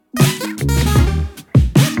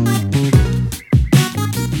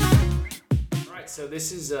So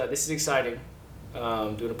this is exciting.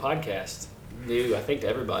 Doing a podcast, new, I think, to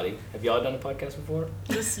everybody. Have y'all done a podcast before?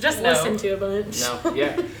 Just listen to a bunch. No,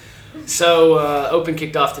 yeah. So Open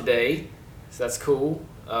kicked off today, so that's cool.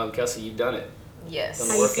 Kelsey, you've done it. Yes.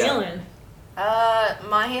 How you feeling?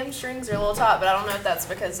 My hamstrings are a little taut, but I don't know if that's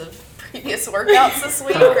because of previous workouts this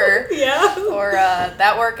week or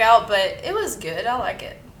that workout. But it was good. I like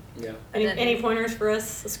it. Yeah. Any pointers for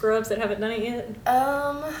us scrubs that haven't done it yet?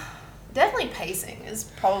 Definitely pacing is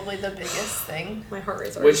probably the biggest thing. My heart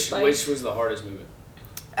rate's already spiked. Which was the hardest movement?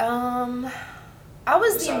 I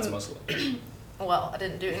was besides muscle up. Well, I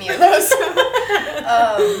didn't do any of those.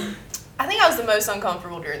 I think I was the most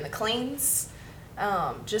uncomfortable during the cleans,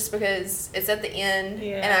 just because it's at the end,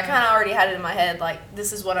 and I kind of already had it in my head, like,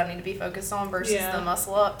 this is what I need to be focused on versus the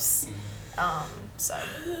muscle ups. So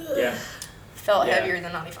yeah. Felt heavier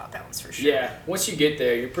than 95 pounds for sure. Yeah, once you get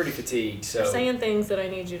there, you're pretty fatigued. So you're saying things that I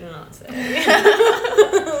need you to not say.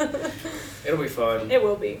 It'll be fun. It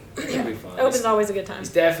will be. It'll be fun. Open's always a good time.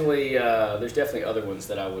 It's definitely there's definitely other ones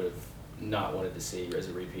that I would have not wanted to see as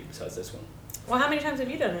a repeat besides this one. Well, how many times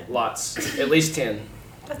have you done it? Lots, at least 10.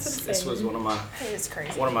 That's insane. This was one of my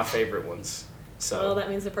crazy. One of my favorite ones. So well,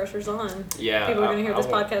 that means the pressure's on. Yeah, people are going to hear this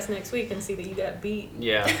podcast next week and see that you got beat.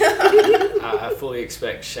 Yeah, I fully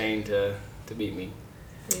expect Shane to beat me.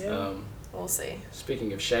 Yeah. We'll see.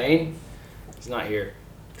 Speaking of Shane, he's not here.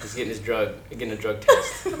 He's getting a drug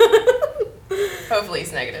test. Hopefully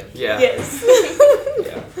he's negative. Yeah. Yes.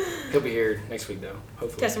 Yeah. He'll be here next week though.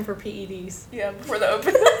 Hopefully. Testing for PEDs. Yeah, before the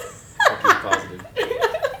Open. Hope he's positive.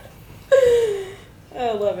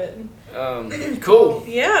 I love it. Cool.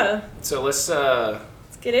 Yeah. So let's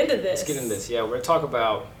get into this. Yeah, we're gonna talk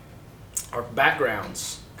about our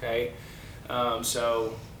backgrounds. Okay.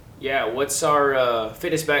 So. Yeah, what's our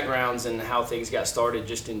fitness backgrounds and how things got started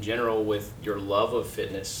just in general with your love of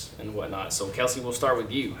fitness and whatnot. So, Kelsey, we'll start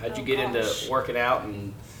with you. How'd you get into working out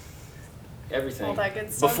and everything? All that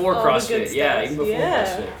good stuff. Before CrossFit. Yeah, even before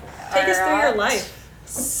CrossFit. Take us through your life.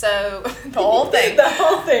 So, the whole thing.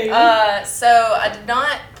 So, I did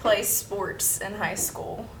not play sports in high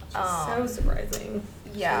school. So surprising.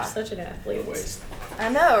 Yeah. You're such an athlete. Waste. I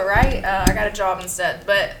know, right? I got a job instead.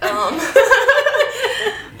 But,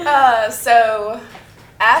 so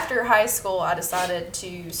after high school, I decided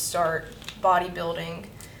to start bodybuilding.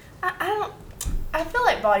 I feel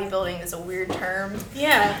like bodybuilding is a weird term.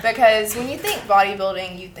 Yeah. Because when you think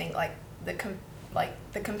bodybuilding, you think like the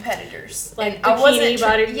competitors. Like and I wasn't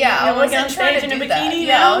body. Yeah, I wasn't trying to do that. Bikini,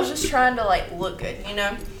 yeah, I was just trying to like look good, you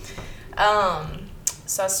know.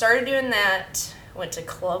 So I started doing that. Went to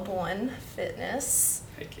Club One Fitness.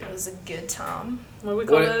 Heck yeah. It was a good time. What do we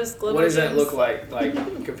call those? Global what does that gyms? look like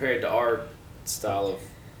compared to our style of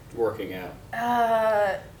working out?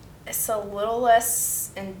 It's a little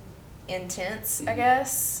less intense, I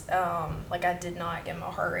guess. Like I did not get my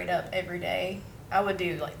heart rate up every day. I would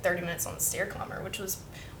do like 30 minutes on the stair climber, which was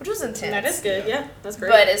intense. That is good. Yeah, that's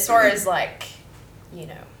great. But as far as like, you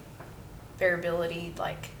know, variability,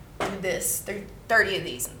 like do this, 30 of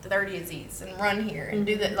these and 30 of these and run here and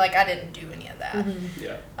do that. Like I didn't do any of that. Mm-hmm.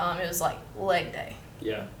 Yeah. It was like leg day.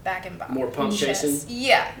 Yeah. Back and back. More pump chasing?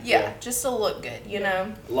 Yeah. Just to look good, you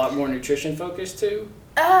know. A lot more nutrition focused too?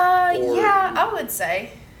 Yeah, I would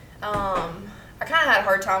say. I kind of had a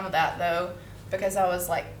hard time with that though because I was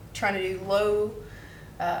like trying to do low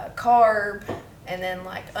carb and then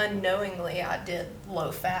like unknowingly I did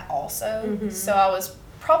low fat also. Mm-hmm. So I was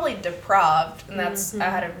probably deprived and that's I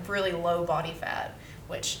had a really low body fat,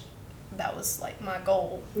 which that was like my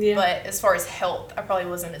goal. Yeah. But as far as health, I probably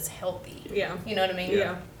wasn't as healthy. Yeah. You know what I mean?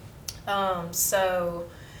 Yeah. So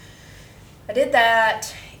I did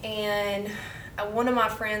that and one of my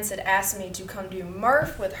friends had asked me to come do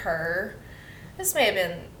Murph with her. This may have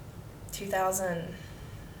been 2000,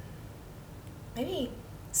 maybe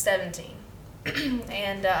 17.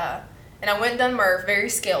 And I went and done Murph, very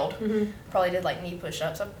skilled. Mm-hmm. Probably did like knee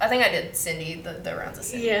push-ups. I think I did Cindy, the rounds of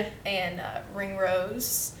Cindy. Yeah. And ring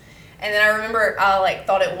rows. And then I remember I like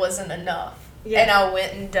thought it wasn't enough. Yeah. And I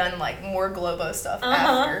went and done like more Globo stuff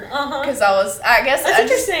after. Because That's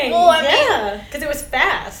interesting. Well, I mean, because it was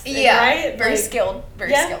fast. Yeah. Right? Very like, skilled.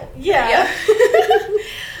 Very skilled. Yeah.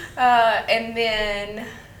 And then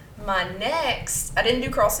my next, I didn't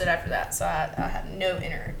do CrossFit after that, so I had no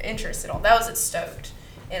interest at all. That was at Stoked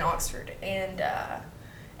in Oxford. And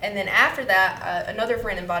then after that, another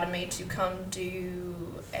friend invited me to come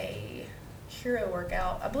do a hero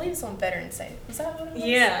workout. I believe it's on Veterans Day. Is that what it was?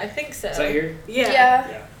 Yeah, I think so. Is that here? Yeah.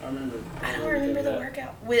 Yeah, I remember. I don't remember the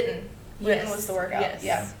workout. Witten Yes. was the workout. Yes.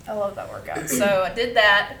 Yeah, I love that workout. So I did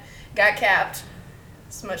that, got capped.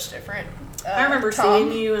 It's much different. I remember Tom.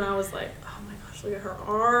 seeing you and I was like, oh my gosh, look at her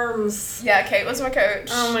arms. Yeah, Kate was my coach.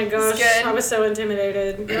 Oh my It's gosh, good. I was so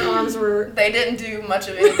intimidated. Your arms were... They didn't do much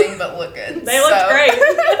of anything but look good. They looked great.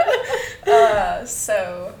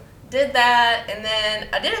 So did that, and then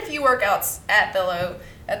I did a few workouts at Bellow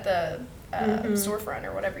at the storefront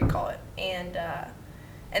or whatever you call it, and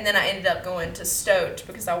then I ended up going to Stoked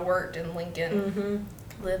because I worked in Lincoln,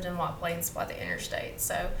 lived in White Plains by the interstate.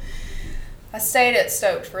 So I stayed at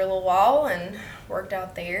Stoked for a little while and worked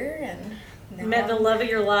out there, and now Met the love of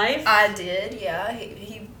your life. I did, yeah.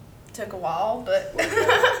 He took a while, but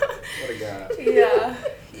What a guy.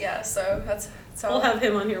 yeah. So that's all. We'll have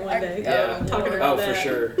him on here one day. Yeah. Talking Lord. about Oh, that. for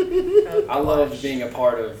sure. Oh, I loved gosh. being a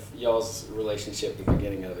part of y'all's relationship at the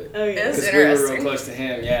beginning of it. Oh yeah. It's Because we were real interesting. close to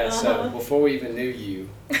him, yeah. So Uh-huh. before we even knew you,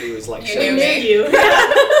 he was like You showing knew Knew me. you.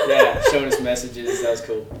 yeah, showing us messages. That was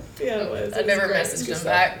cool. Yeah, it was. I It was never great. messaged Good him stuff.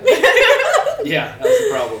 back. Yeah, that was the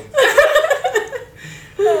problem.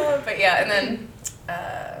 But yeah, and then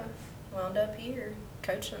wound up here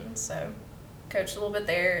coaching. So coached a little bit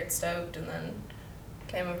there at Stoked, and then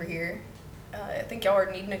came over here. I think y'all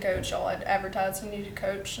were needing a coach. Y'all had advertised you needed a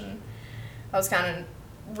coach, and I was kind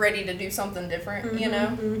of ready to do something different, you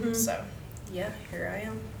know. Mhm. So yeah, here I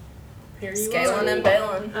am, Here you scaling are. and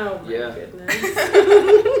bailing. Oh my Yeah. goodness.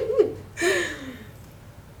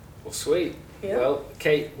 Well, sweet. Yeah. Well,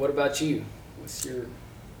 Kate, what about you? What's your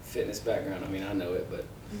fitness background? I mean, I know it, but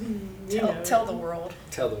You know Tell it. the world.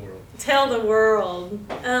 tell the world. Tell the world.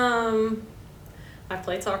 I've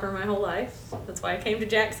played soccer my whole life. That's why I came to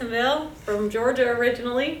Jacksonville from Georgia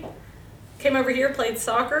originally. Came over here, played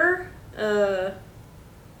soccer,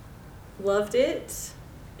 loved it,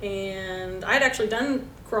 and I'd actually done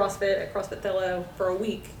CrossFit at CrossFit Thello for a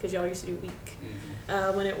week because y'all used to do week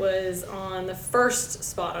when it was on the first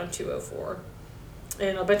spot on 204,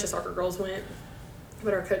 and a bunch of soccer girls went,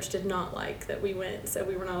 but our coach did not like that we went, so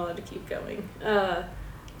we were not allowed to keep going.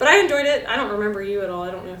 But I enjoyed it. I don't remember you at all. I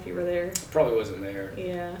don't know if you were there. Probably wasn't there.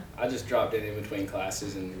 Yeah. I just dropped in between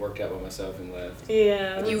classes and worked out by myself and left.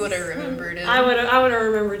 Yeah. You would have remembered it. I would have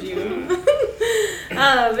remembered you.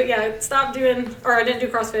 But yeah, I stopped doing, or I didn't do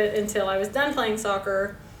CrossFit until I was done playing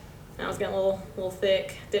soccer. And I was getting a little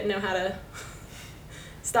thick. Didn't know how to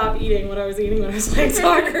stop eating what I was eating when I was playing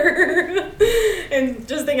soccer. And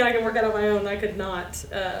just thinking I could work out on my own, I could not.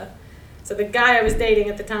 So the guy I was dating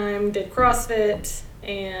at the time did CrossFit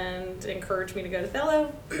and encouraged me to go to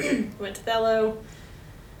Thello. Went to Thello.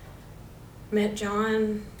 Met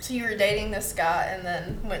John. So you were dating this guy and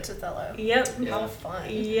then went to Thello. Yep. Yeah. How fun.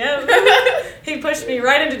 Yep. He pushed me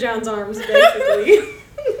right into John's arms, basically.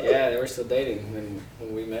 Yeah, they were still dating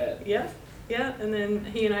when we met. Yeah. Yeah. And then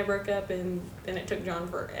he and I broke up, and then it took John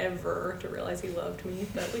forever to realize he loved me,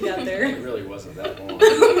 but we got there. It really wasn't that long.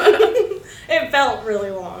 It felt really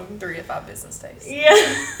long. 3 to 5 business days.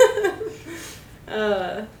 Yeah.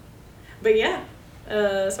 But yeah,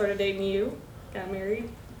 started dating you, got married,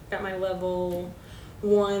 got my level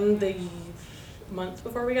 1 the month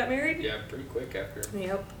before we got married. Yeah, pretty quick after.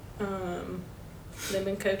 Yep. They've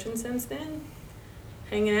been coaching since then.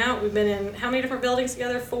 Hanging out. We've been in how many different buildings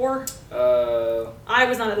together? 4? I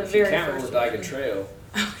was not at the If you very count first Ladiga one. Trail,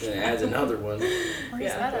 then it adds another one. Where's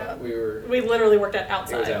Yeah. that at? We were. We literally worked out It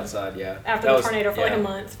outside. was outside, yeah. After That the was- tornado for like yeah. a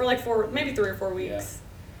month. For like 4, maybe 3 or 4 weeks.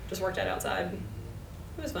 Yeah. Just worked out outside.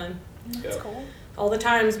 It was fun. That's Yeah. cool. All the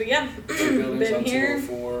times, but yeah. 2 buildings Been on here.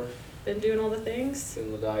 204, Been doing all the things.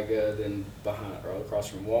 then Ladiga, then behind or across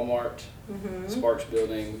from Walmart, Mm-hmm. Sparks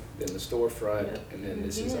building, then the storefront, Yep. and then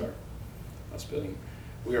this is Yeah. our house building.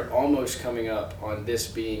 We are almost coming up on this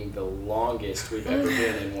being the longest we've ever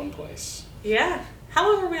been in one place. Yeah.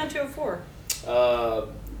 How long were we on 204?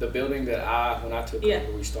 The building that when I took Yeah.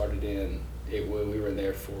 over, we started in, we were in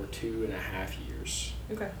there for 2.5 years.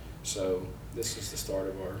 Okay. So this is the start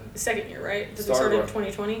of our The second year, right? Because we Start of started in our-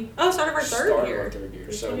 2020. Oh, start of our third start year. of our third year.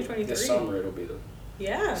 It's So 2023. this summer it'll be the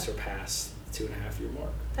Yeah. surpass the 2.5 year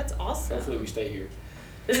mark. That's awesome. Hopefully we stay here.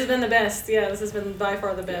 This has been the best. Yeah, this has been by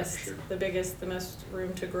far the Yeah, for best. sure. The biggest, the most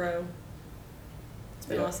room to grow. It's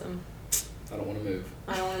been Yeah. awesome. I don't want to move.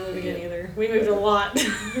 I don't want to move again Yeah. either. We moved a lot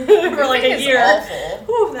for like a It's year. awful.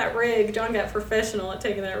 Whew, that rig. John got professional at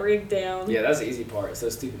taking that rig down. Yeah, that's the easy part. It's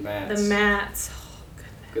those stupid mats. The mats. Oh,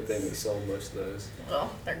 Good thing we sold most of those. Well,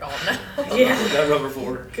 they're gone now. Yeah. That rubber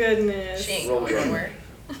floor. Goodness. She ain't Roll going drum. anywhere.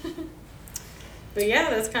 But yeah,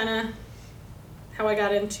 that's kind of how I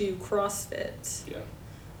got into CrossFit. Yeah.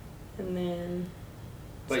 And then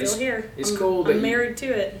But still it's- here. it's I'm, cool that I'm you- married to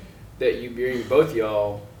it. That you bring, both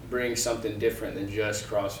y'all bring something different than just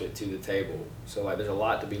CrossFit to the table. So like there's a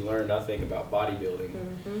lot to be learned, I think, about bodybuilding.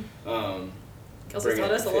 Mm-hmm. Kelsey bring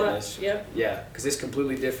taught it us to a lot. fitness. Yep. Yeah, because it's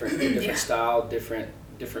completely different, different Yeah. style, different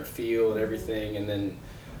feel and everything, and then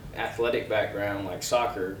athletic background like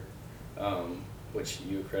soccer, which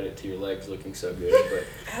you credit to your legs looking so good. But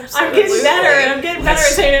I'm getting better. I'm getting better at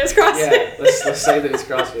saying it was CrossFit. yeah, let's say that it's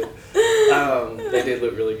CrossFit. They did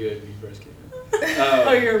look really good when you first came in.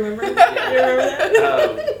 Oh, you remember? You remember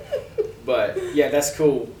that? But yeah, that's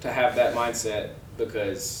cool to have that mindset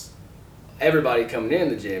because everybody coming in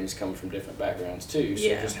the gym is coming from different backgrounds too. So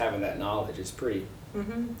Yeah. just having that knowledge is pretty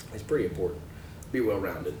important. Be well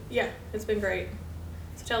rounded. Yeah, it's been great.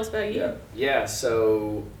 So tell us about you. Yeah.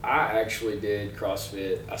 So I actually did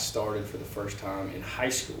CrossFit. I started for the first time in high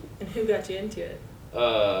school. And who got you into it?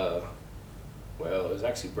 Well, it was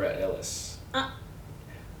actually Brett Ellis. I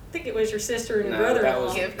think it was your sister and your No, that brother-in-law.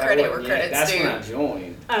 was- Give that credit wasn't- where credit's that's due. when I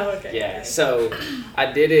joined. Oh, okay. Yeah, okay. so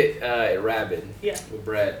I did it at Rabid Yeah. with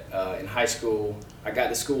Brett in high school. I got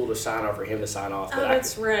the school to sign off for him to sign off. Oh, But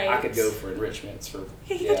that's right. I could go for enrichments for.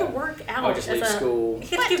 Yeah, he got to work out I would just as leave a school.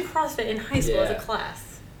 He had to do CrossFit in high school as a Yeah. class.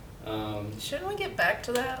 Shouldn't we get back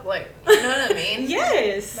to that? Like, you know what I mean?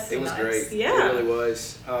 Yes. It was Nice. great. Yeah. It really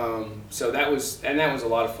was. So that was a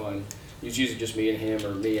lot of fun. It was usually just me and him,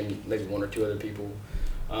 or me and maybe one or two other people.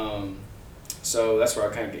 So that's where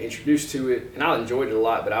I kind of get introduced to it, and I enjoyed it a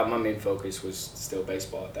lot. But my main focus was still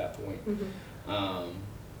baseball at that point,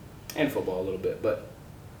 and football a little bit. But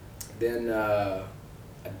then I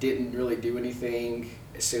didn't really do anything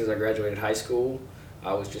as soon as I graduated high school.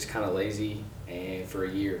 I was just kind of lazy, and for a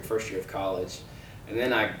year, first year of college, and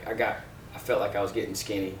then I felt like I was getting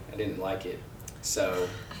skinny. I didn't like it, so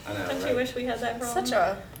I know. Don't right? you wish we had that problem? Such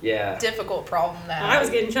a Yeah. difficult problem that I was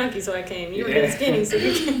getting chunky, so I came. You were Yeah. getting skinny, so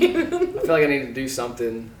you came. I feel like I needed to do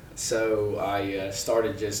something, so I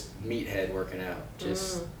started just meathead working out,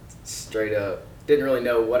 just straight up. Didn't really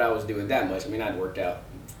know what I was doing that much. I mean, I'd worked out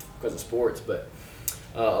because of sports, but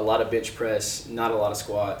a lot of bench press, not a lot of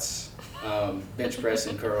squats, bench press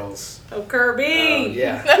and curls. Oh, Kirby!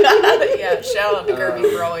 Yeah. yeah, shout out to Kirby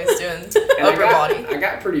for always doing And upper body. I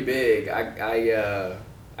got pretty big.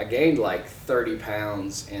 I gained like 30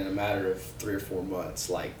 pounds in a matter of 3 or 4 months,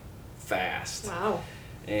 like fast. Wow.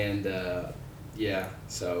 And yeah,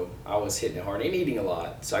 so I was hitting it hard and eating a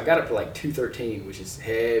lot. So I got up to like 213, which is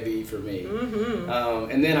heavy for me.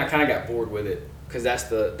 And then I kind of got bored with it because that's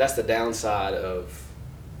the downside of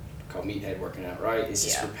called meathead working out, right? It's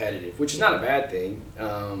just repetitive, which is not a bad thing.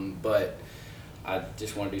 But I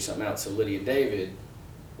just want to do something else. So Lydia and David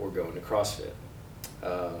were going to CrossFit,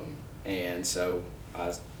 and so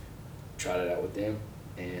I tried it out with them,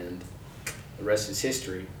 and the rest is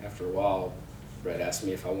history. After a while, Brett asked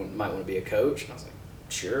me if I might want to be a coach, and I was like,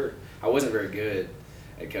 sure. I wasn't very good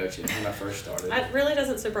at coaching when I first started. That really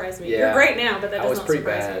doesn't surprise me. Yeah. You're great now, but that I does was not pretty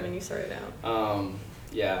surprise bad. me when you started out.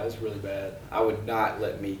 Yeah, it was really bad. I would not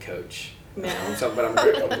let me coach. No. But I'm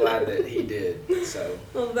glad that he did. So.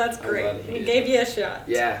 Well, that's I'm great. glad that he He did. gave you a shot.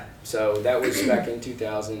 Yeah, so that was back in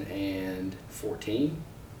 2014,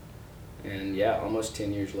 and yeah, almost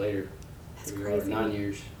 10 years later. That's Here we crazy. are, 9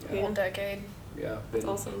 years. A whole decade. Yeah, That's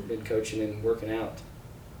awesome. Been coaching and working out.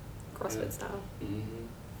 CrossFit Yeah. style. Mm-hmm.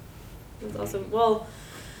 That's awesome. Well,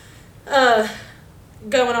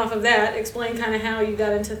 going off of that, explain kind of how you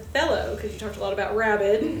got into Thello, because you talked a lot about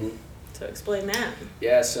Rabid. Mm-hmm. So explain that.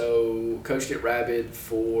 Yeah, so coached at Rabid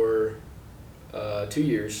for 2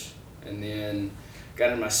 years, and then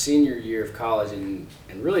got in my senior year of college and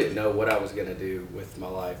really didn't know what I was going to do with my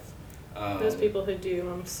life. Those people who do,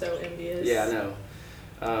 I'm so envious. Yeah, I know.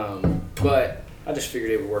 But I just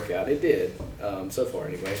figured it would work out. It did, so far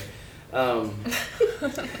anyway.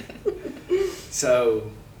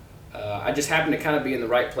 So I just happened to kind of be in the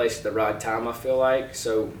right place at the right time, I feel like.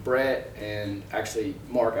 So Brett and actually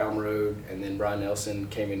Mark Almerode and then Brian Nelson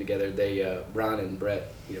came in together. They Brian and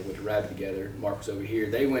Brett, went to Rabid together. Mark was over here.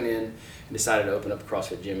 They went in and decided to open up a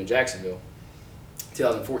CrossFit gym in Jacksonville.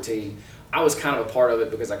 2014. I was kind of a part of it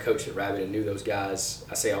because I coached at Rabid and knew those guys.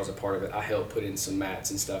 I say I was a part of it. I helped put in some mats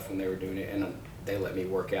and stuff when they were doing it, and they let me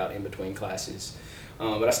work out in between classes.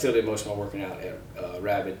 But I still did most of my working out at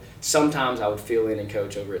Rabid. Sometimes I would fill in and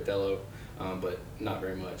coach over at Thello, but not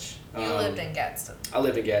very much. You lived in Gadsden. I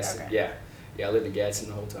lived in Gadsden, Okay. yeah. Yeah, I lived in Gadsden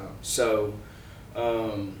the whole time. So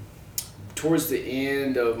towards the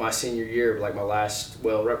end of my senior year, like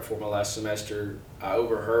right before my last semester, I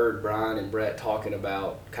overheard Brian and Brett talking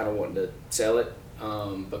about kind of wanting to sell it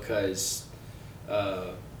because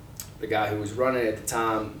the guy who was running it at the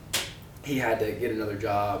time, he had to get another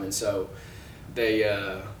job, and so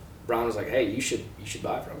Brian was like, "Hey, you should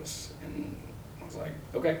buy from us," and I was like,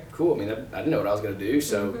 "Okay, cool." I mean, I didn't know what I was gonna do,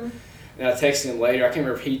 so. And And I texted him later. I can't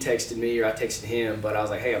remember if he texted me or I texted him, but I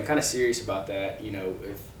was like, hey, I'm kind of serious about that. You know,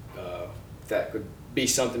 if that could be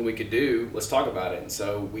something we could do, let's talk about it. And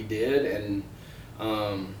so we did. And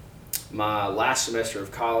my last semester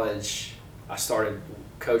of college, I started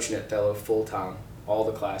coaching at Thello full time, all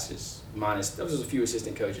the classes, minus there was a few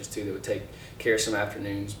assistant coaches too that would take care of some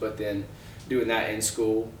afternoons, but then doing that in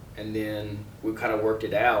school. And then we kind of worked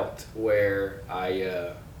it out where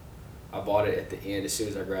I bought it at the end as soon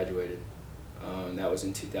as I graduated. That was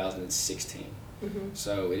in 2016. Mm-hmm.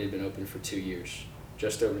 So it had been open for 2 years,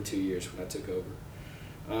 just over 2 years when I took over.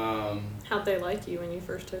 How'd they like you when you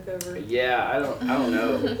first took over? Yeah, I don't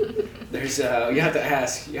know. There's you have to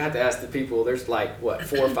ask the people. There's like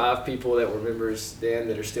 4 or 5 people that were members then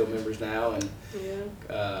that are still members now, and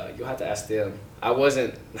you'll have to ask them. I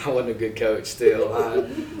wasn't a good coach still.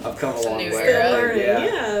 I've come a long way. Still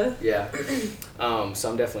learning. Yeah.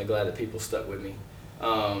 So I'm definitely glad that people stuck with me.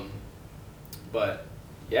 But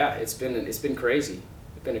yeah, it's been crazy.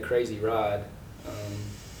 It's been a crazy ride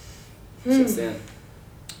since then,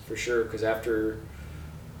 for sure. Because after,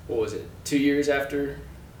 what was it, 2 years after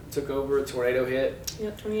I took over, a tornado hit.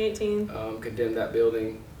 Yep, 2018. Condemned that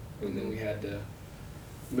building, and then we had to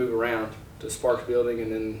move around to the Sparks building, and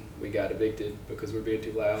then we got evicted because we were being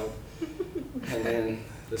too loud. And then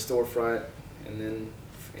the storefront, and then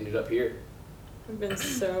ended up here. I've been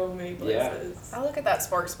so many places. I look at that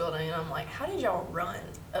Sparks building and I'm like, how did y'all run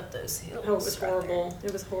up those hills? Oh, it was horrible.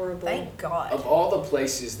 It was horrible. Thank God. Of all the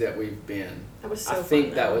places that we've been, That was so I fun,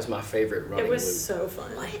 think that though. was my favorite running It was loop. so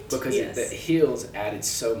fun. What? Because the hills added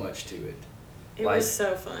so much to it. It was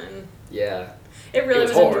so fun. Yeah. It really It was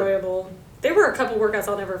was hard. enjoyable. There were a couple workouts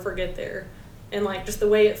I'll never forget there. And like just the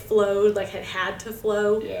way it flowed, like it had to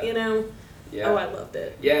flow, you know? Yeah. Oh, I loved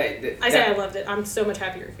it. Yeah. I say I loved it. I'm so much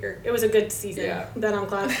happier here. It was a good season that I'm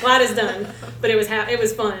glad it's done. But it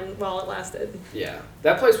was fun while it lasted. Yeah.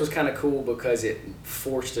 That place was kind of cool because it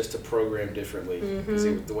forced us to program differently. Because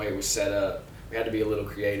the way it was set up, we had to be a little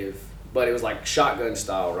creative. But it was like shotgun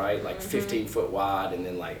style, right? Like 15 foot wide and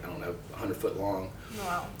then like, I don't know, 100 foot long.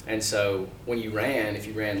 Wow. And so when if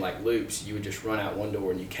you ran like loops, you would just run out one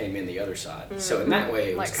door and you came in the other side. So in that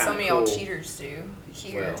way, it was like kind of some cool. of y'all cheaters do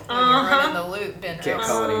here. Well, when you're running the loop, Ben. Can't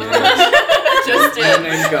call any names. Just No did.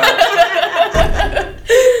 names got.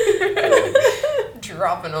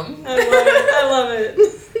 Dropping them. I love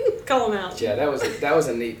it. Call them out. Yeah, that was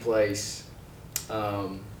a neat place.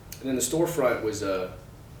 And then the storefront was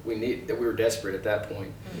we were desperate at that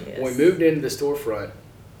point. Yes. When we moved into the storefront,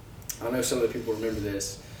 I know some of the people remember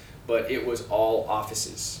this, but it was all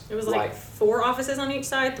offices. It was like 4 offices on each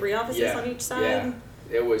side, 3 offices on each side. Yeah,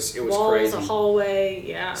 it was Walls, crazy. a hallway,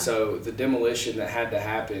 yeah. So the demolition that had to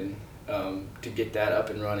happen to get that up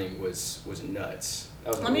and running was nuts.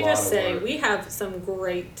 That was Let me just say, we have some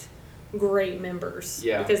great members.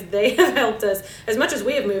 Yeah. Because they have helped us. As much as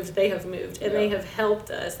we have moved, they have moved. And they have helped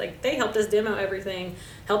us. Like, they helped us demo everything,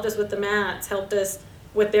 helped us with the mats, helped us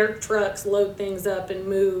with their trucks load things up and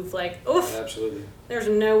move. Like, oof. Absolutely. There's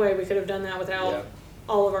no way we could have done that without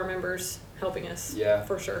all of our members helping us. Yeah.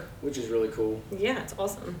 For sure. Which is really cool. Yeah, it's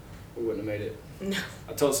awesome. We wouldn't have made it. No.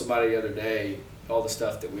 I told somebody the other day, all the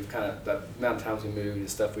stuff that we've the amount of times we moved and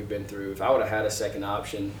stuff we've been through, if I would have had a second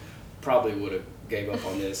option, probably would have gave up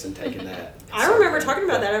on this and taken that. I remember talking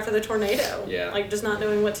about that after the tornado. Yeah. Like, just not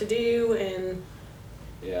knowing what to do, and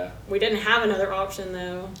we didn't have another option,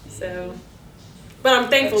 though, so... But I'm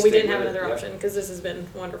thankful we didn't have another option, because this has been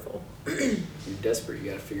wonderful. You're desperate,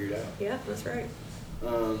 you got to figure it out. Yeah, that's right.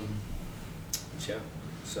 Yeah,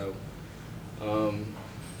 so...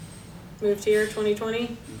 Moved here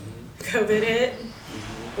 2020. COVID hit.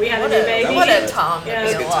 We had What a new baby. What a time to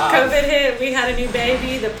Yeah, be alive. COVID hit. We had a new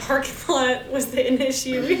baby. The parking lot was an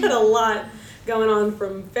issue. We had a lot going on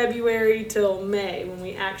from February till May when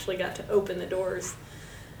we actually got to open the doors.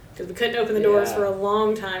 Because we couldn't open the doors for a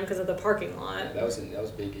long time because of the parking lot. Yeah, that was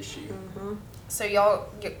a big issue. So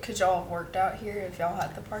could y'all have worked out here if y'all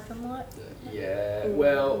had the parking lot? Yeah,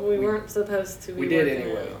 well... We weren't supposed to be we did working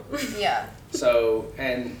anyway. out. Yeah. So,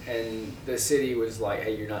 and the city was like,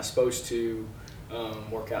 hey, you're not supposed to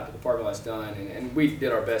work out till the parking lot's done. And we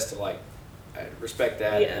did our best to, respect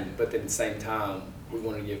that. Yeah. But then at the same time, we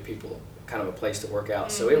wanted to give people kind of a place to work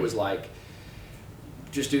out. So it was like,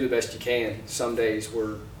 just do the best you can. Some days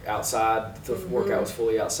we're outside, the workout was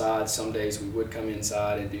fully outside. Some days we would come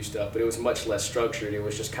inside and do stuff, but it was much less structured. It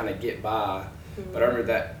was just kind of get by. But I remember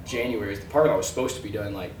that January, the parking lot was supposed to be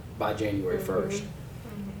done by January 1st.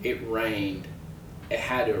 It rained. It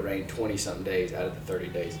had to have rained 20-something days out of the 30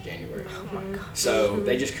 days of January. Oh my God. So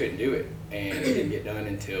they just couldn't do it, and it didn't get done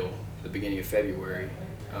until the beginning of February.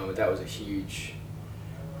 But that was a huge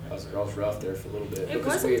I was rough there for a little bit. It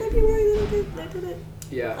was in February that they did it?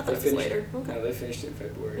 Yeah, I thought they it was finished later. Okay. No, they finished it in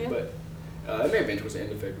February, Yeah. but it may have been towards the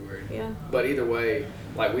end of February. Yeah. But either way,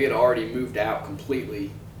 like we had already moved out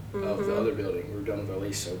completely of the Mhm. other building. We were done with our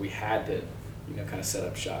lease, so we had to, kind of set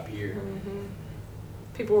up shop here. Mhm.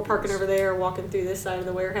 People were parking over there, walking through this side of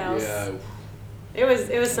the warehouse. Yeah, It was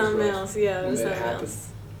was something rough. else. Yeah, it We was made it something happen. else.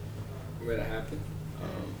 we made it happen.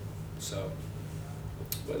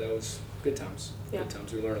 But that was good times. Yeah. Good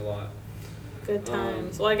times. We learned a lot. Good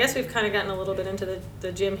times. Well, I guess we've kind of gotten a little bit into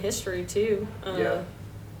the gym history too. Yeah.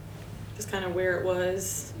 Just kind of where it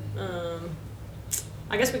was.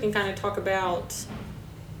 I guess we can kind of talk about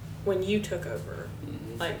when you took over,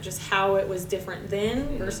 Mhm. like just how it was different then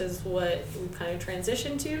Mhm. versus what we kind of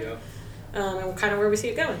transitioned to, Yeah. and kind of where we see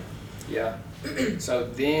it going. Yeah. So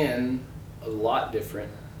then, a lot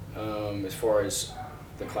different as far as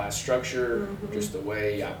the class structure, Mhm. just the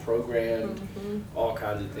way I programmed, Mhm. all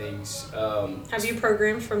kinds of things. Have you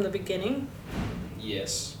programmed from the beginning?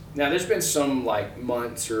 Yes. Now, there's been some like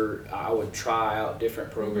months or I would try out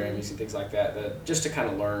different programmings and things like that just to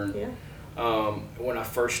kind of learn. Yeah. When I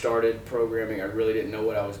first started programming, I really didn't know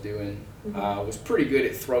what I was doing. Mhm. I was pretty good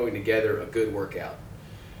at throwing together a good workout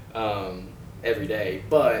every day,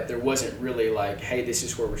 but there wasn't really like, hey, this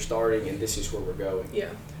is where we're starting and this is where we're going. Yeah.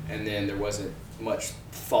 And then there wasn't much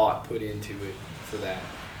thought put into it for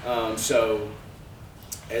that. So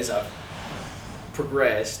as I've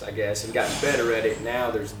progressed, I guess, and gotten better at it,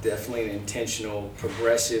 now there's definitely an intentional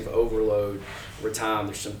progressive overload over time.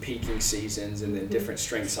 There's some peaking seasons and then different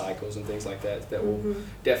strength cycles and things like that will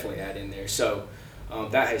definitely add in there. So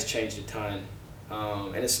that has changed a ton.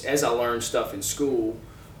 And as I learned stuff in school,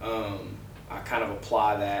 I kind of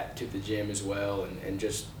apply that to the gym as well, and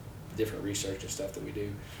just different research and stuff that we do,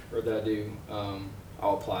 or that I do.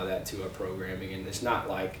 I'll apply that to our programming, and it's not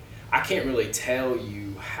like, I can't really tell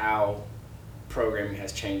you how programming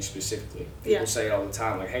has changed specifically. People say it all the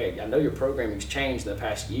time, like, hey, I know your programming's changed in the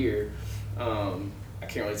past year. I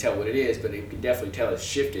can't really tell what it is, but you can definitely tell it's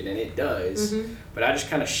shifted, and it does. Mhm. But I just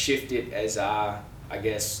kind of shift it as I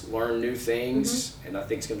guess, learn new things, and I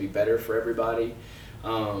think it's going to be better for everybody.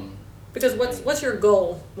 Because what's your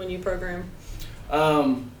goal when you program?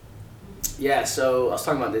 Yeah, so I was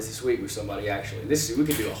talking about this week with somebody actually. We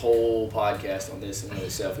could do a whole podcast on this in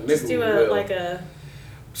itself, and maybe Just do we will. a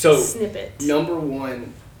So snippet. number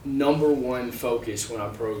one focus when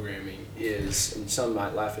I'm programming is, and some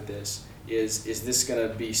might laugh at this, is this going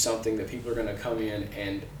to be something that people are going to come in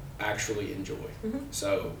and actually enjoy? Mhm.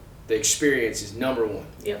 So the experience is number one.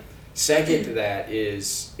 Yep. Second to that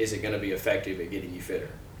is it going to be effective at getting you fitter?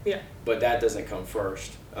 Yeah. But that doesn't come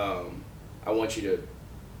first. I want you to,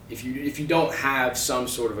 if you don't have some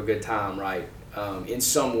sort of a good time, right, in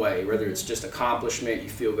some way, whether it's just accomplishment, you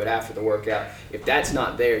feel good after the workout, if that's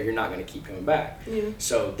not there, you're not going to keep coming back. Yeah.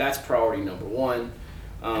 So that's priority number one.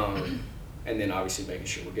 And then obviously making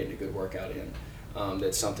sure we're getting a good workout in.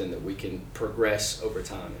 That's something that we can progress over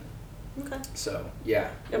time in. Okay. So, yeah.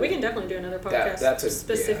 Yeah, we can definitely do another podcast that's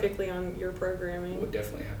specifically on your programming. We'll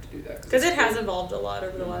definitely have to do that. Because it has evolved a lot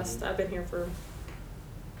over the last, I've been here for,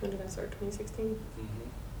 when did I start, 2016?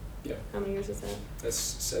 Yeah. How many years is that? That's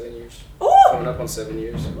 7 years. Oh! Coming up on 7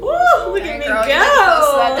 years. Woo! Look Hey, at me girl, go! you're getting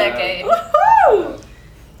close to that decade. Woohoo!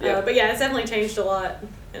 Yeah. But yeah, it's definitely changed a lot.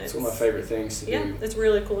 And It's one of my favorite things to Yeah, do. it's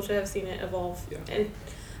really cool to have seen it evolve. Yeah. And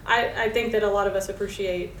I think that a lot of us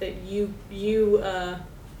appreciate that you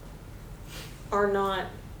are not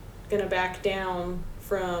going to back down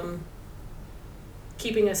from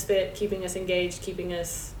keeping us fit, keeping us engaged, keeping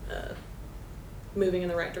us moving in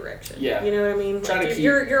the right direction. Yeah. You know what I mean? Trying to Like keep-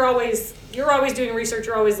 you're always doing research,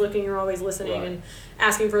 you're always looking, you're always listening Right. and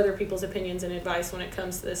asking for other people's opinions and advice when it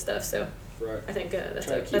comes to this stuff. So Right. I think Try to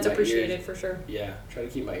keep that's my appreciated ears- for sure. Yeah. Try to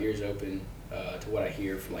keep my ears open to what I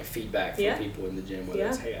hear from like feedback from Yeah. people in the gym, whether Yeah.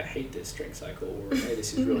 it's, hey, I hate this strength cycle, or hey,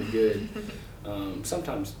 this is really good.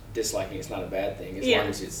 Sometimes disliking is not a bad thing as long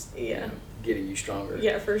as it's getting you stronger.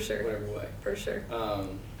 Yeah, for sure. Whatever way. For sure.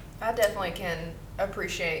 I definitely can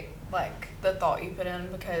appreciate like the thought you put in,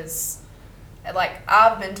 because like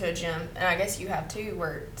I've been to a gym, and I guess you have too,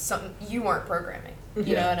 where you weren't programming.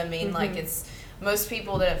 You know what I mean? Mhm. Like it's most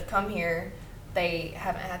people that have come here, they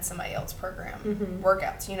haven't had somebody else program Mhm.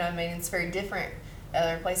 workouts. You know what I mean? It's very different.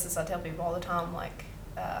 Other places, I tell people all the time, like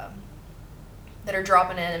that are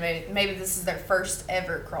dropping in, and maybe this is their first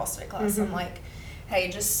ever CrossFit class. Mhm. I'm like, hey,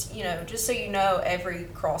 just so you know, every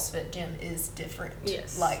CrossFit gym is different.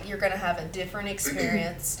 Yes. Like you're gonna have a different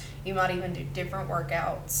experience. You might even do different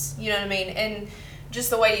workouts. You know what I mean? And just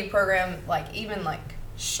the way you program, like even like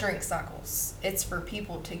strength cycles, it's for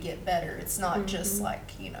people to get better. It's not just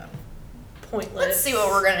like, pointless. Let's see what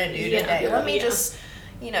we're gonna do today. Yeah. Let me just,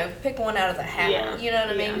 pick one out of the hat. Yeah. You know what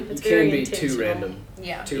I Yeah. mean? It's It very can be too intentional. random.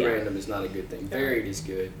 Yeah. Too Yeah. random is not a good thing. Varied is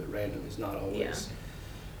good, but random is not always Yeah.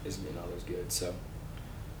 isn't always good. So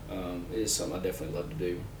it is something I definitely love to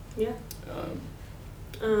do. Yeah.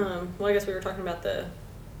 Well, I guess we were talking about the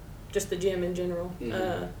gym in general,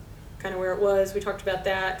 Mhm. kind of where it was. We talked about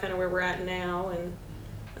that, kind of where we're at now,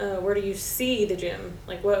 and where do you see the gym?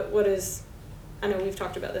 Like, what is? I know we've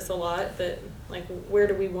talked about this a lot, but like, where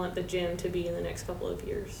do we want the gym to be in the next couple of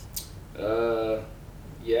years?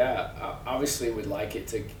 Yeah, I obviously would like it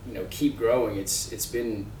to keep growing. It's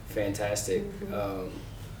been fantastic. Mm-hmm.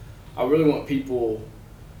 I really want people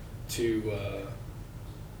to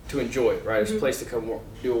enjoy it, right? It's a Mhm. place to come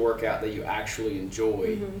do a workout that you actually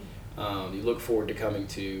enjoy. Mm-hmm. You look forward to coming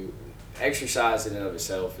to. Exercise in and of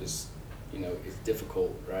itself is, it's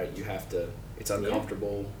difficult, right? You have to. It's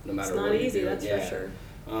uncomfortable no matter It's not what you easy, do. that's Yeah. for sure.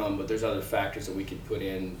 But there's other factors that we could put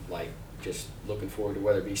in, like just looking forward to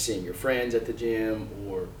whether it be seeing your friends at the gym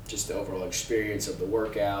or just the overall experience of the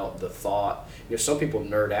workout, the thought. Some people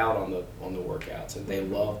nerd out on the workouts and they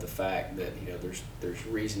love the fact that there's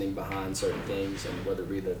reasoning behind certain things, and whether it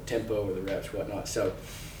be the tempo or the reps, whatnot. So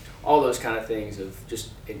all those kind of things of just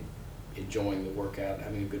enjoying the workout,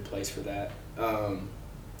 having a good place for that.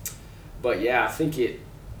 But yeah, I think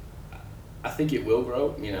it will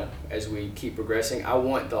grow, as we keep progressing. I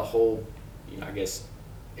want the whole,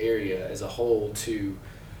 area as a whole to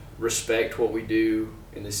respect what we do,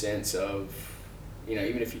 in the sense of,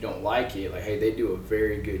 even if you don't like it, like, hey, they do a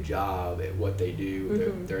very good job at what they do.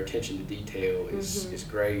 Mm-hmm. Their attention to detail is Mm-hmm. is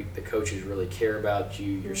great. The coaches really care about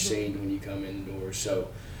you. You're Mm-hmm. seen when you come indoors. So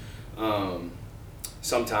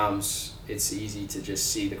sometimes it's easy to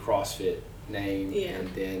just see the CrossFit name, Yeah. and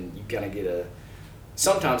then you kind of get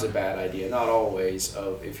sometimes a bad idea, not always,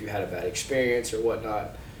 of if you had a bad experience or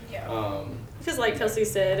whatnot. Yeah. Because like Kelsey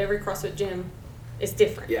said, every CrossFit gym is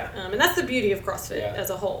different. Yeah. And that's the beauty of CrossFit Yeah. as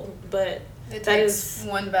a whole. But It that takes is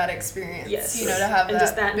one bad experience, yes, to have and that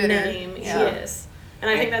just that bitter, name, yeah. yes. And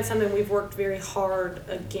I think that's something we've worked very hard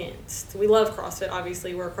against. We love CrossFit,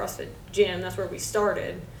 obviously. We're a CrossFit gym. That's where we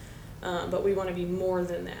started. But we want to be more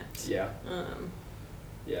than that. Yeah.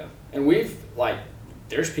 Yeah. And we've,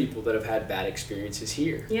 there's people that have had bad experiences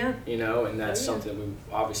here. Yeah. And that's Oh, yeah. something we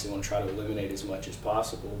obviously want to try to eliminate as much as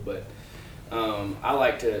possible. But I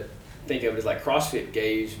like to think of it as like CrossFit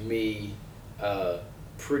gave me a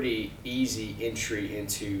pretty easy entry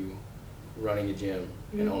into running a gym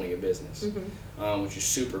and owning a business, which is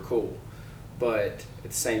super cool. But at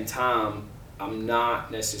the same time, I'm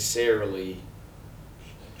not necessarily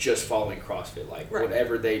just following CrossFit. Like, Right.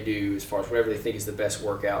 whatever they do, as far as whatever they think is the best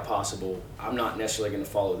workout possible, I'm not necessarily going to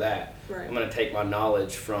follow that. Right. I'm going to take my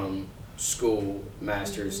knowledge from school,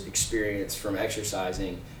 master's experience from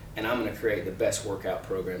exercising, and I'm going to create the best workout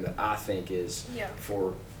program that I think is Yeah.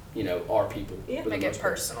 for our people. Yeah. for the Make it most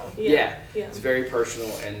part. personal. Yeah. Yeah. It's very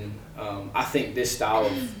personal, and I think this style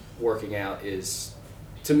of working out is,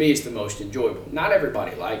 to me, it's the most enjoyable. Not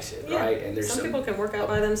everybody likes it, Yeah. right? And there's some people can work out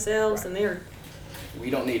by themselves, and they're we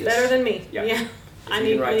don't need us. better than me. Yeah. Yeah. If I you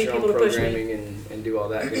need can write your people own to push me. programming and do all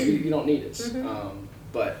that, then you don't need us. Mhm.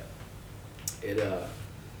 But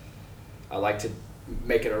I like to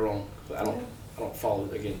make it our own. I don't follow,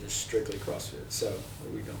 again, just strictly CrossFit. So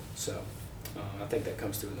we don't. So I think that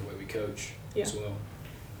comes through in the way we coach as well.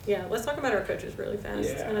 Yeah, let's talk about our coaches really fast.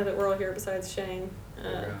 Yeah. I know that we're all here besides Shane.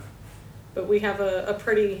 Yeah. But we have a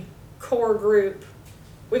pretty core group.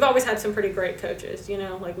 We've always had some pretty great coaches,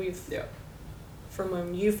 like Yeah. from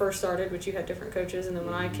when you first started, which you had different coaches, and then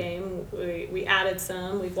when I came, we added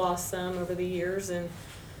some, we've lost some over the years, and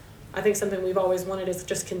I think something we've always wanted is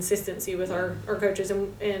just consistency with our coaches,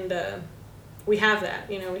 and we have that.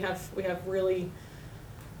 We have really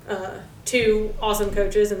two awesome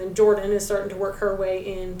coaches, and then Jordan is starting to work her way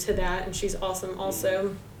into that, and she's awesome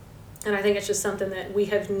also. And I think it's just something that we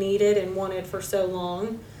have needed and wanted for so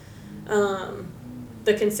long.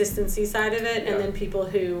 The consistency side of it, and then people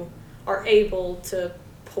who are able to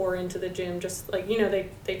pour into the gym, just like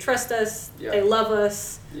they trust us, they love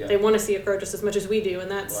us, they want to see it grow just as much as we do, and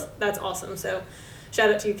that's awesome. So shout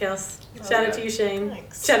out to you, Kels. Shout out to you, Shane.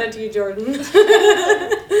 Thanks. Shout out to you, Jordan.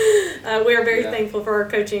 We are very thankful for our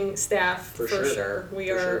coaching staff for sure.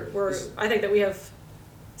 We're I think that we have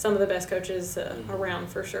some of the best coaches around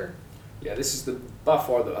for sure. Yeah, this is by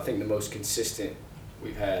far I think the most consistent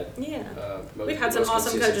we've had. Yeah. We've had some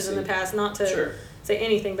awesome coaches in the past, not to say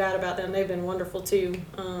anything bad about them. They've been wonderful too.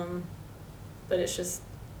 But it's just,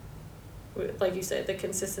 like you said, the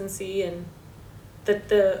consistency and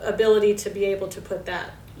the ability to be able to put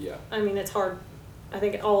that. Yeah. I mean, it's hard I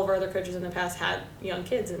think all of our other coaches in the past had young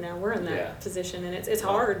kids, and now we're in that position, and it's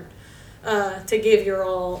hard to give your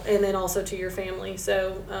all, and then also to your family.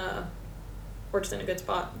 So we're just in a good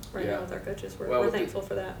spot right now with our coaches. We're thankful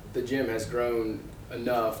for that. The gym has grown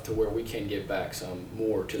enough to where we can give back some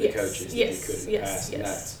more to the coaches than we could in the past. And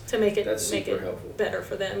to make it helpful. Better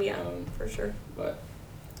for them, for sure. But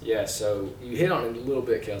yeah, so you hit on it a little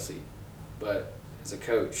bit, Kelsey, but as a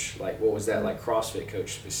coach, like what was that like CrossFit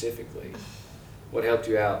coach specifically? What helped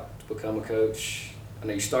you out to become a coach? I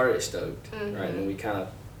know you started at Stoked, right? And then we kind of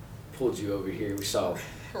pulled you over here. We saw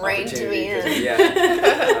reined me in.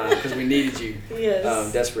 Because we needed you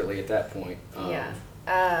desperately at that point.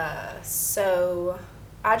 So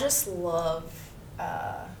I just love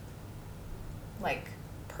like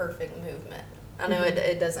perfect movement. I know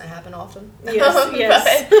it doesn't happen often.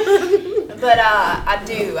 Yes. But I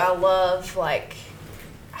do. I love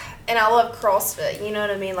and I love CrossFit. You know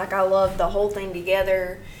what I mean? Like I love the whole thing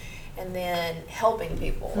together, and then helping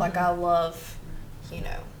people. Like I love,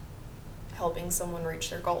 helping someone reach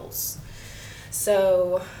their goals.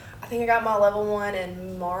 So I think I got my level 1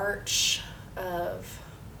 in March of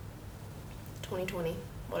 2020.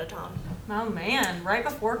 What a time. Oh man, right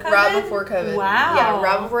before COVID? Right before COVID. Wow. Yeah,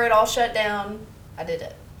 right before it all shut down, I did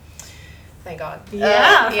it. Thank God. For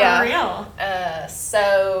real.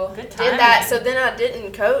 So did that. So then I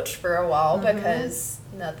didn't coach for a while because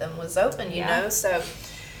nothing was open, you know. So,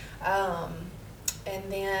 and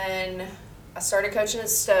then I started coaching at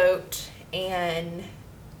Stoked, and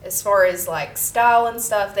as far as like style and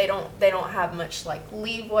stuff, they don't have much like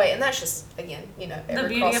leeway, and that's just again, the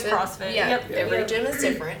beauty of CrossFit. Every gym is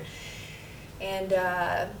different, and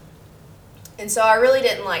so I really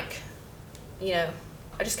didn't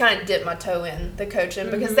I just kind of dipped my toe in the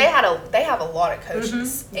coaching because they have a lot of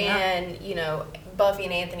coaches, and Buffy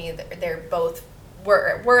and Anthony, they're both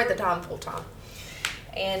were at the time full time.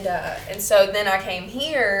 And so then I came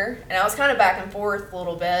here, and I was kind of back and forth a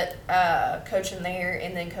little bit, coaching there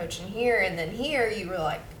and then coaching here. And then here you were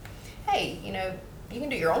like, hey, you can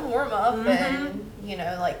do your own warm-up, and,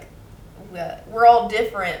 we're all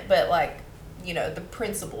different, but, the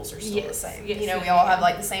principles are still the same. We all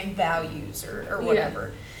have, the same values or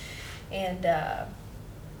whatever. And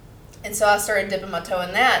so I started dipping my toe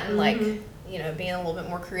in that and, being a little bit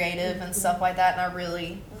more creative and stuff like that, and I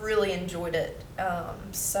really, really enjoyed it.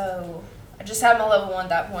 So I just had my level 1 at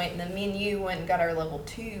that point, and then me and you went and got our level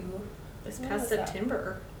 2. This past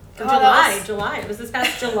September. July. It was this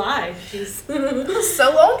past July. Jeez.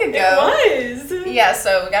 So long ago. It was. Yeah,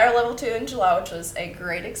 so we got our level 2 in July, which was a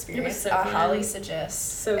great experience. I highly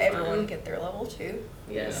suggest everyone get their level 2.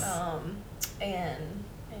 Yes. And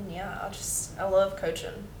yeah, I love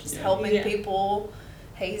coaching. Just helping people,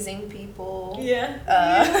 hazing people.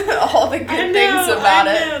 All the good things about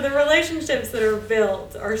it. The relationships that are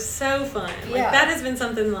built are so fun. That has been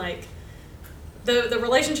something the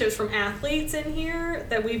relationships from athletes in here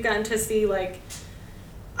that we've gotten to see,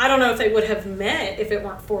 I don't know if they would have met if it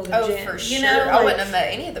weren't for the gym. Oh, for sure. I wouldn't have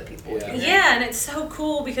met any of the people here. Yeah, and it's so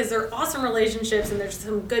cool because they're awesome relationships, and there's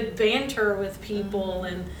some good banter with people,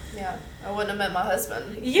 and I wouldn't have met my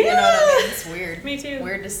husband. Yeah. You know what I mean? It's weird. Me too.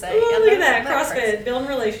 Weird to say. Oh, look at that. CrossFit, building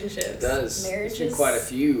relationships. It does. Marriages. There's been quite a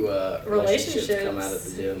few relationships come out of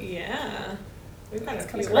the gym. Yeah. We've got a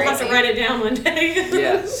few. We'll We'll have to write it down one day.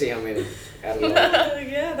 Yeah, see how many.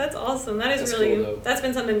 Yeah, that's awesome. That's really, cool, that's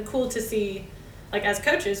been something cool to see. As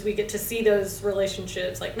coaches, we get to see those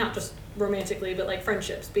relationships, not just romantically, but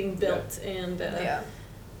friendships being built, and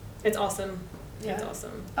it's awesome. Yeah. It's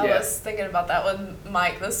awesome. I was thinking about that with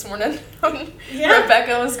Mike this morning when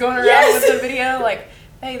Rebecca was going around with the video,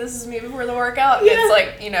 hey, this is me before the workout. And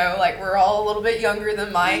it's we're all a little bit younger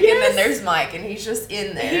than Mike, and then there's Mike, and he's just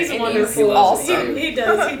in there. He's and wonderful. He's awesome. He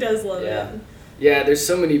does love it. Yeah, there's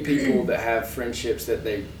so many people that have friendships that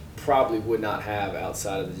they probably would not have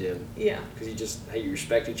outside of the gym. Yeah. Because you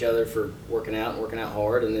respect each other for working out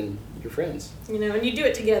hard, and then you're friends. And you do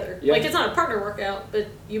it together. Yeah. It's not a partner workout, but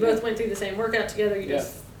you both went through the same workout together. You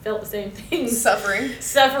just felt the same things.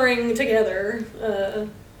 Suffering together.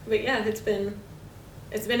 But yeah, it's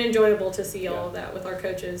been enjoyable to see all of that with our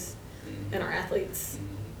coaches and our athletes.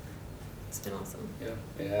 It's been awesome. Yeah,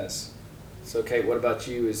 it has. So, Kate, what about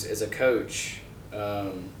you as a coach?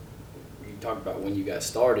 You talked about when you guys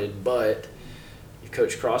started, but you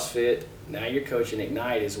coach CrossFit. Now you're coaching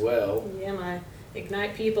Ignite as well. Yeah, my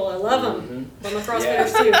Ignite people. I love them. Love my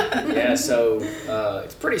CrossFitters too. Yeah, so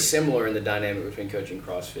it's pretty similar in the dynamic between coaching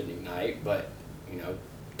CrossFit and Ignite, but,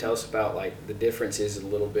 tell us about, the differences a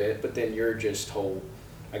little bit, but then your just whole,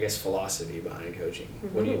 philosophy behind coaching.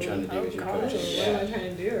 What are you trying to do as you're coaching? What am I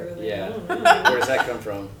trying to do? over there. Yeah. I don't know. Where does that come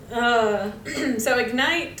from? So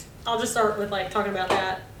Ignite, I'll just start with like talking about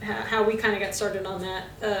that, how we kind of got started on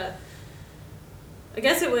that. I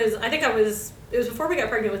guess it was before we got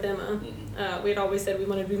pregnant with Emma. We had always said we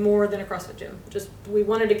wanted to be more than a CrossFit gym. Just we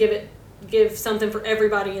wanted to give something for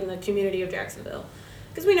everybody in the community of Jacksonville.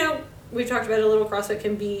 Because we know, we've talked about it a little, CrossFit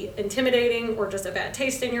can be intimidating or just a bad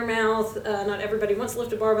taste in your mouth. Not everybody wants to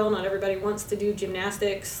lift a barbell. Not everybody wants to do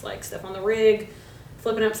gymnastics, like stuff on the rig,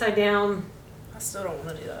 flipping upside down. I still don't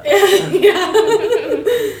want to do that.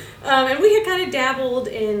 Yeah. And we had kind of dabbled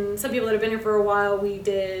in, some people that have been here for a while, we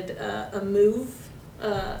did a move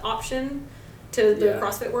option to the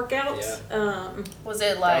CrossFit workouts. Yeah. Was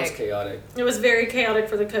it like... That was chaotic. It was very chaotic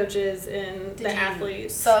for the coaches and the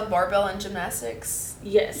athletes. Sub barbell and gymnastics?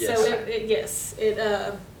 Yes. So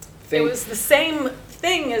it was the same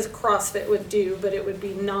thing as CrossFit would do, but it would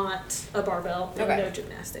be not a barbell and no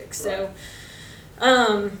gymnastics. Right. So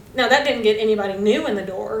now that didn't get anybody new in the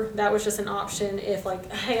door. That was just an option if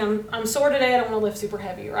like, hey, I'm sore today, I don't want to lift super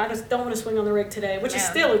heavy, or I just don't want to swing on the rig today, which is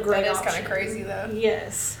still a great option. That is kind of crazy though.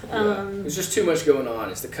 Yes. There's just too much going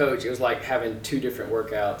on. It's the coach. It was like having two different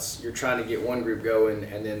workouts. You're trying to get one group going,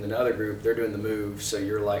 and then another group, they're doing the move. So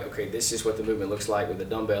you're like, okay, this is what the movement looks like with a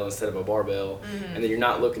dumbbell instead of a barbell. Mm-hmm. And then you're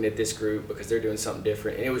not looking at this group because they're doing something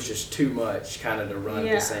different. And it was just too much kind of to run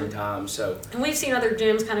at the same time. So. And we've seen other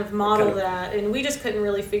gyms kind of model that, and we just couldn't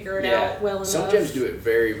really figure it out well enough. Some gyms do it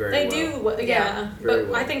very, very well. They do, yeah. But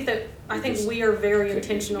well. I think we are very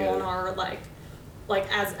intentional in our like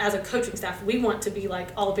as a coaching staff, we want to be like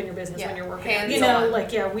all up in your business when you're working. We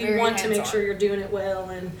very want to make sure you're doing it well,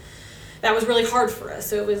 and that was really hard for us.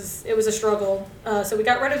 So it was a struggle. So we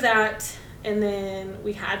got rid of that, and then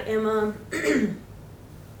we had Emma,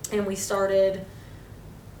 and we started.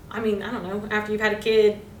 I mean, I don't know. After you've had a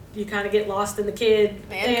kid, you kind of get lost in the kid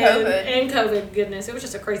and COVID. Goodness, it was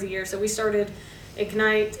just a crazy year. So we started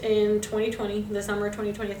Ignite in 2020, the summer of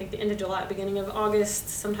 2020. I think the end of July, beginning of August,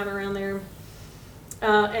 sometime around there.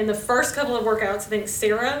 And the first couple of workouts, I think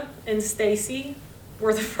Sarah and Stacy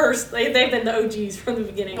were the first. They've been the OGs from the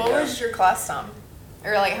beginning. What was your class time?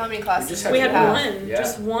 Or like how many classes? We had one. Yeah.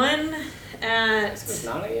 Just one at. It was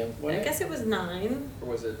 9 a.m. I guess it was 9. Or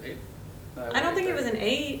was it 8? I don't think it was an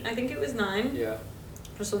 8. I think it was 9. Yeah.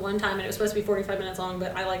 Just a one time, and it was supposed to be 45 minutes long,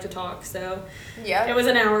 but I like to talk, so it was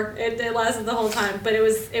an hour. It lasted the whole time, but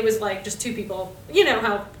it was like just two people. You know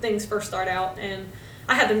how things first start out, and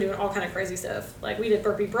I had them doing all kind of crazy stuff. Like we did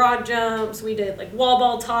burpee broad jumps, we did like wall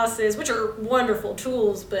ball tosses, which are wonderful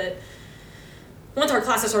tools, but once our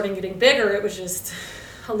classes started getting bigger, it was just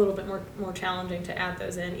a little bit more challenging to add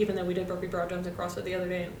those in, even though we did burpee broad jumps at CrossFit the other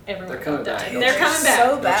day, and everyone they're coming back. They're coming back.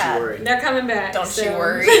 So bad. Don't you worry. They're coming back. Don't you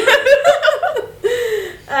worry.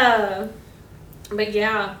 But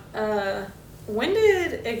yeah, when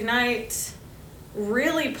did Ignite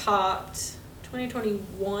really popped?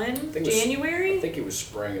 2021, January? I think it was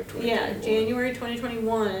spring of 2021. Yeah, January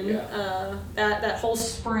 2021. Yeah. That whole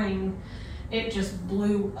spring, it just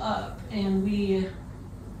blew up, and we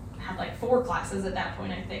had like 4 classes at that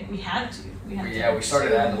point. I think we had to. We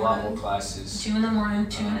started adding a lot more classes. 2 in the morning,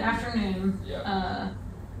 2 in the afternoon. Yeah.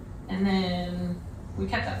 And then we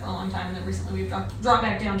kept that for a long time, and then recently we've dropped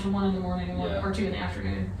back down to 1 in the morning and or 2 in the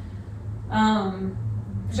afternoon.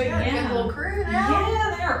 But a good little crew now.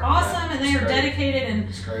 Yeah, they are awesome, and they are dedicated. And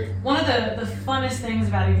it's great. One of the funnest things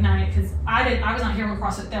about Ignite, because I was not here when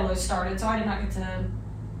CrossFit Fellows started, so I did not get to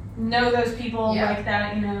know those people like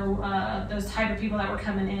that. Those type of people that were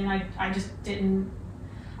coming in. I just didn't.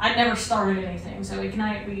 I never started anything. So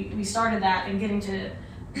Ignite, we started that, and getting to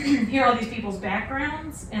hear all these people's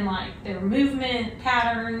backgrounds and like their movement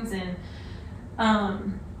patterns, and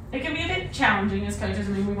it can be a bit challenging as coaches.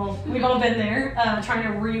 I mean, we've all been there, trying to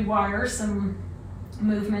rewire some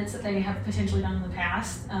movements that they have potentially done in the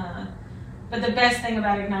past. But the best thing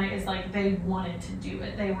about Ignite is like they wanted to do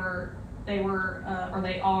it. They are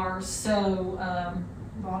so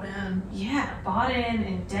bought in. Yeah, bought in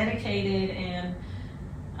and dedicated, and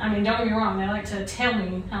I mean, don't get me wrong, they like to tell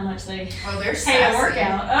me how much they hate a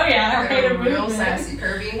workout. Oh yeah, they hate a movement. Real sassy,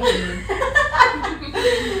 Kirby.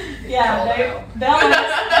 Yeah, they'll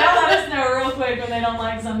let us know real quick when they don't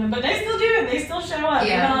like something, but they still do it. They still show up,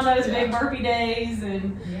 even on those big burpee days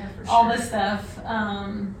and all this stuff.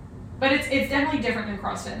 But it's definitely different than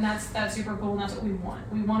CrossFit, and that's super cool, and that's what we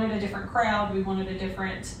want. We wanted a different crowd. We wanted a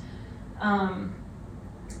different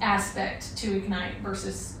aspect to Ignite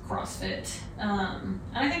versus CrossFit, and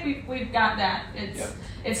I think we've got that.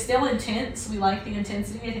 It's still intense. We like the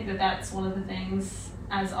intensity. I think that's one of the things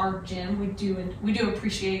as our gym we do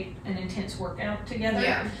appreciate an intense workout together.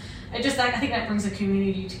 Yeah. I think that brings a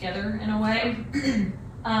community together in a way.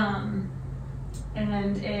 And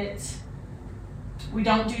we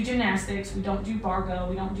don't do gymnastics, we don't do barbell,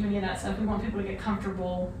 we don't do any of that stuff. We want people to get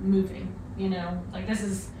comfortable moving, like this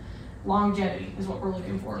is longevity is what we're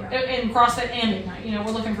looking for. In CrossFit and Ignite,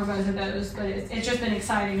 we're looking for both of those, but it's just been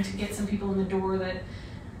exciting to get some people in the door that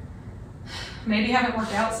maybe haven't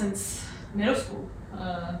worked out since middle school,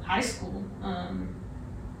 high school,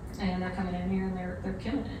 and they're coming in here and they're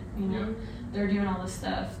killing it, They're doing all this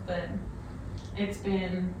stuff, but it's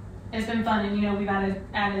been fun, and we've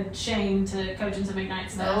added Shane to coaching some Ignite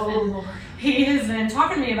stuff, and he has been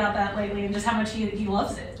talking to me about that lately, and just how much he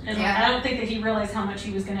loves it, and I don't think that he realized how much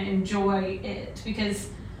he was going to enjoy it, because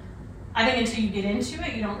I think until you get into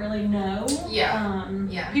it, you don't really know.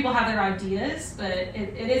 People have their ideas, but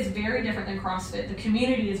it is very different than CrossFit. The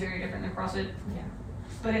community is very different than CrossFit.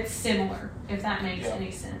 But it's similar, if that makes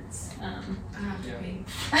any sense. I have to be.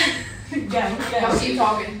 I'll keep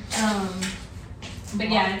talking. But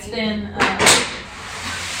yeah, it's been,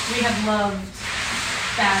 we have loved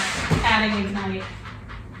that, adding Ignite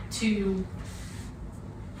to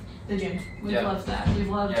the gym. We've loved that. We've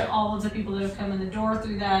loved all of the people that have come in the door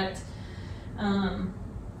through that.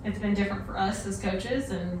 It's been different for us as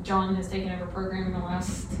coaches, and John has taken over programming the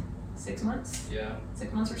last 6 months.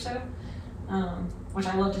 6 months or so. Which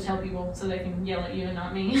I love to tell people so they can yell at you and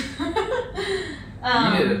not me.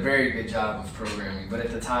 You did a very good job of programming, but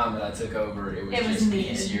at the time that I took over, it was just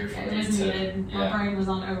needed. easier for me. It was needed. My brain was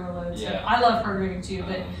on overload. So I love programming too,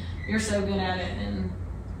 but you're so good at it, and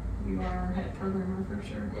you are our head programmer for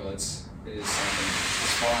sure. Well, it is something.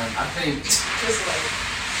 It's fun. I think. Just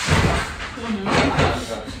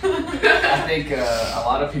I think a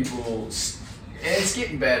lot of people. And it's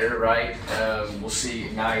getting better, right? We'll see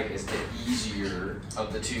Ignite as the easier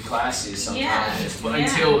of the two classes sometimes. But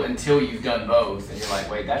until you've done both, and you're like,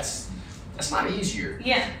 wait, that's not easier.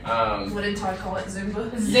 What did Todd call it? Zumba?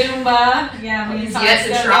 Zumba. Yeah, he's yet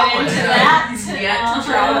to try one. He's yet to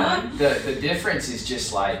try one. The difference is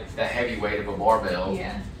just like the heavy weight of a barbell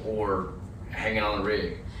or hanging on a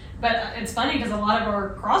rig. But it's funny because a lot of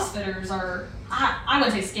our CrossFitters are, I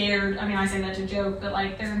wouldn't say scared. I mean, I say that to joke, but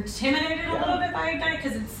like they're intimidated a little bit by Ignite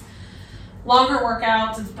because it's longer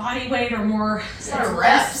workouts, it's body weight or more, it's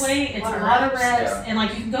less weight, it's a lot of reps, and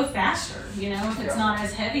like you can go faster. If it's not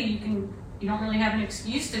as heavy, you don't really have an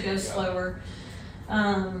excuse to go slower.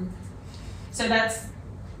 So that's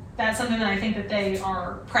something that I think that they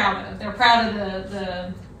are proud of. They're proud of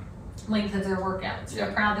the length of their workouts.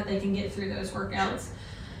 They're proud that they can get through those workouts.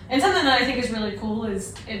 And something that I think is really cool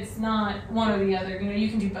is it's not one or the other. You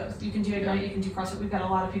can do both. You can do Ignite, you can do CrossFit. We've got a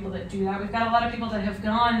lot of people that do that. We've got a lot of people that have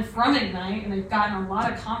gone from Ignite and they've gotten a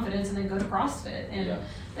lot of confidence and they go to CrossFit and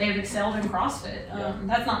they have excelled in CrossFit.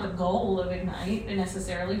 That's not the goal of Ignite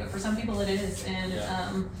necessarily, but for some people it is.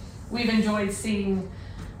 And we've enjoyed seeing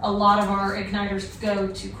a lot of our Igniters go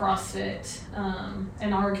to CrossFit,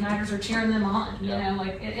 and our Igniters are cheering them on.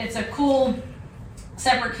 It's a cool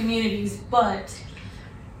separate communities, but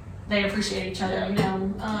they appreciate each other,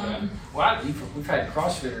 Well, we've had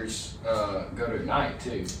CrossFitters go to Ignite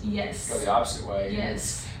too. Yes. Go the opposite way.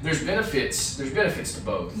 Yes. There's benefits to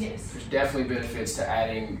both. Yes. There's definitely benefits to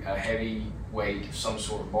adding a heavy weight of some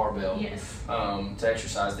sort of barbell to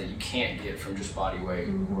exercise that you can't get from just body weight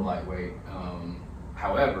or lightweight.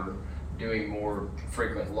 However, doing more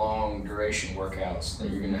frequent long duration workouts that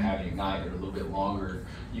you're going to have in Ignite that are a little bit longer,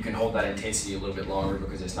 you can hold that intensity a little bit longer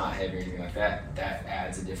because it's not heavy or anything like that. That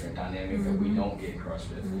adds a different dynamic that we don't get in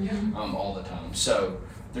CrossFit all the time. So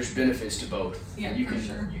there's benefits to both. You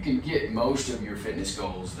can get most of your fitness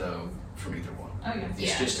goals though from either one.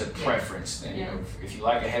 It's just a preference thing. If you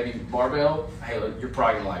like a heavy barbell, hey, look, you're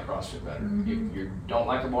probably gonna like CrossFit better. If you don't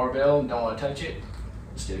like a barbell and don't want to touch it,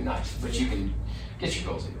 let's do Ignite. But you can get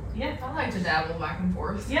your goals either way. I like to dabble back and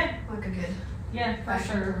forth. Like a good for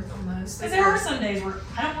sure. On those. Because there are some days where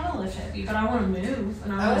I don't want to lift heavy, but I want to move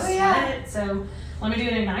and I want to sweat it. So let me do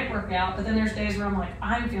an Ignite workout. But then there's days where I'm like,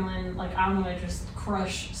 I'm feeling like I want to just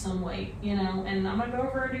crush some weight, and I'm gonna go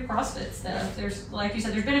over and do CrossFit stuff. There's, like you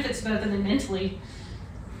said, there's benefits to both, and then mentally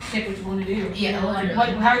pick what you want to do.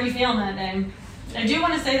 How are you feeling that day? I do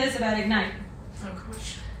want to say this about Ignite. Oh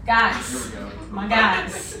gosh. Guys, Here we go. my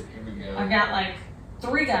guys. Here we go. I've got like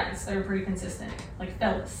 3 guys that are pretty consistent, like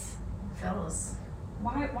fellas.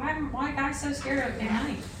 Why guys so scared of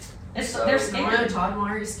Ignite? They're scared. Todd,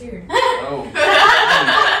 why are you scared? Oh.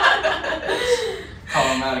 Call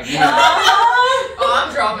them out again.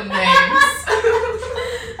 I'm dropping names.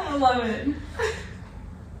 I love it.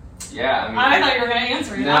 Yeah, I thought you were going to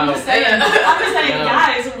answer it. No. I'm just saying, No.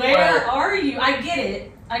 guys, where are you? I get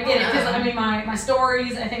it because I mean my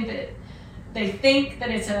stories. I think that they think that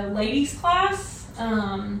it's a ladies class,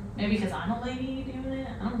 Maybe because I'm a lady doing it.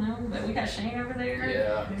 I don't know. But we got Shane over there.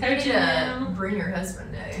 Yeah. Coaching them. Bring your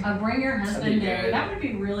husband day. A bring your husband That'd be day. good. That would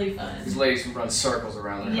be really fun. These ladies would run circles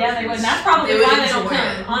around their Yeah, they would. husbands. That's probably They would why they don't enjoy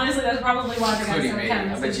come. it. Honestly, that's probably why the guys Including don't me.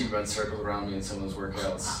 come. I bet you'd run circles around me in some of those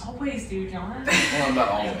workouts. I always do, John. Well, I'm about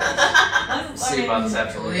always. That's, See about this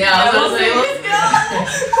afternoon. Yeah, I was we'll gonna say,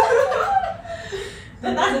 let's go.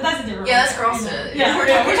 That's a different Yeah, that's workout, CrossFit. you know? Yeah,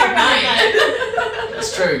 We're talking about night.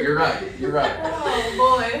 That's true. You're right. You're right.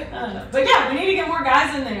 Oh boy. But yeah, we need to get more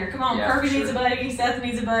guys in there. Come on, Yeah, Kirby for needs a sure. buddy, Seth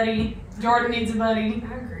needs a buddy, Jordan needs a buddy,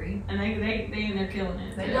 I agree. and they in there killing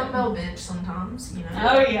it. They Yeah. dumbbell bench sometimes, you know.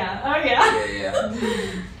 Oh yeah, oh yeah.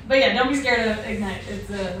 Yeah. But yeah, don't be scared of Ignite.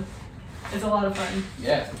 It's a lot of fun.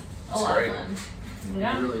 Yeah. A It's lot great. of fun. It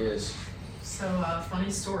Yeah. really is. So,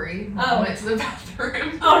 funny story. Oh. I went to the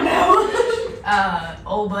bathroom. Oh no.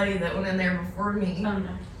 Old buddy that went in there before me Oh no.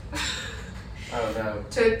 Oh no.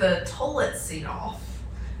 took the toilet seat off.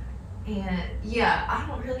 And yeah, I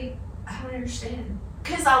don't understand.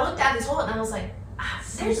 Cause I looked at the toilet and I was like,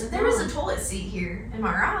 there is a toilet seat here. Am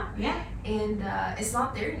I right? Yeah. And it's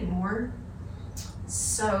not there anymore.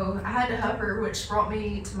 So I had to hover, which brought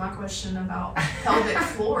me to my question about pelvic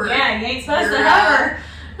floor. Yeah, you ain't supposed to You're, hover.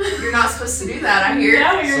 You're not supposed to do that, I hear.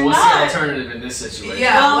 No, you're So what's the not. alternative in this situation?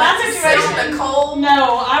 Yeah, Well, let's that's a sit on situation. the cold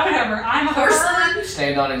No, I would hover. I'm a hover. porcelain.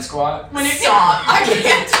 Stand on and squat. When it Stop. I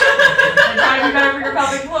can't. I'm trying to be better for your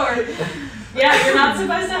pelvic floor. Yeah, you're not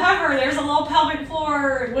supposed to hover. There's a little pelvic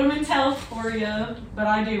floor women's health for you. But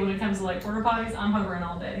I do when it comes to like porta potties. I'm hovering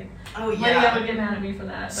all day. Oh Lydia yeah. would get mad at me for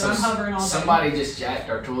that, but So I'm hovering all day. somebody just jacked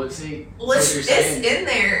our toilet seat. Well, That's it's what you're saying? in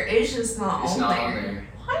there. It's just not It's on not there. on there.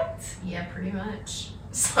 What? Yeah, pretty much.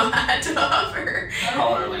 So I had to hover.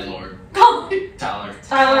 Call our landlord, Come on. Tyler.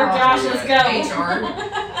 Tyler, Oh, Josh, yeah. let's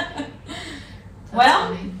go. HR. Well,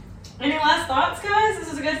 Funny. any last thoughts, guys?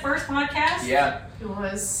 This is a good first podcast. Yeah. It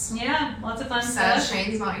was Yeah, lots of fun sad stuff.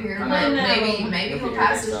 Shane's not here. I But know. maybe He'll he'll be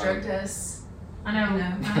pass here his next drug time. test. I know. You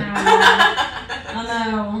know.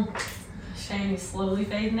 I know. Shane is slowly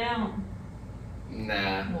fading out.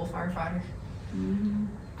 Nah. Wolf firefighter.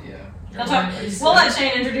 Yeah. That's right. We'll let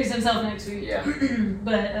Shane introduce himself next week. Yeah.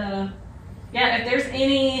 But yeah, if there's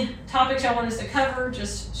any topics y'all want us to cover,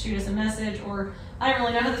 just shoot us a message. Or I don't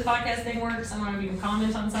really know how this podcast thing works. I don't know if you can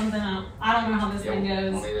comment on something. I don't know how this thing Yeah,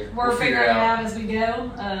 goes. won't either. We're We'll figure figuring it it out. out as we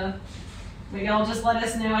go. But y'all just let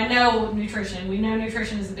us know. I know nutrition. We know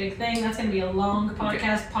nutrition is a big thing. That's going to be a long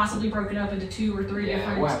podcast, possibly broken up into 2 or 3 Yeah,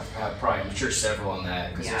 different. we'll have probably, I'm sure, several on that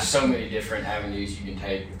because Yeah. there's so many different avenues you can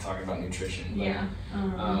take with talking about nutrition. But, Yeah.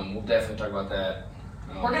 we'll definitely talk about that.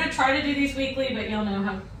 We're gonna try to do these weekly, but y'all know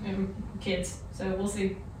how kids. So we'll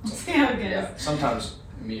see. We'll see how it goes. Yeah. Sometimes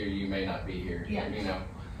me or you may not be here. Yeah. You know.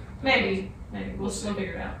 Maybe we'll We'll see.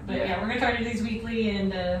 figure it out. But Yeah. yeah, we're gonna try to do these weekly,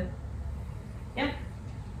 and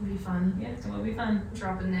It'll be fun. yeah, so it'll be fun.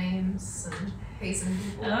 Dropping names and hazing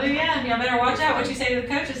people. Oh yeah, y'all better watch out what you say to the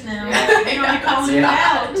coaches now. Yeah. They're gonna be calling you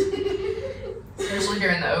Yeah. out. Especially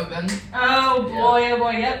during the open. Oh boy, oh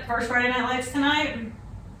boy. Yep, first Friday Night Lights tonight.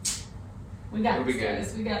 We got It'll be this, good.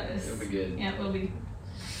 guys. We got this. It'll be good. Yeah, we'll be.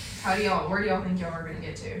 Where do y'all think y'all are gonna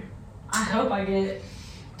get to? I hope I get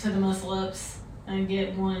to the muscle ups and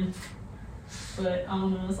get one. But I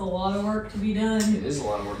don't know, it's a lot of work to be done. It is a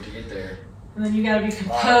lot of work to get there. And then you gotta be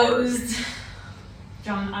composed.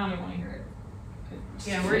 John, I don't even want to hear it.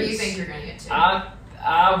 Yeah, where do you think you're gonna get to?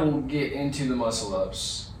 I will get into the muscle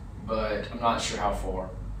ups, but I'm not sure how far.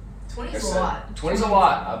 20's a lot. 20's a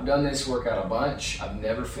lot. I've done this workout a bunch. I've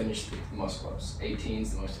never finished the muscle ups.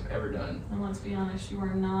 18's the most I've ever done. And let's be honest, you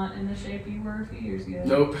are not in the shape you were a few years ago.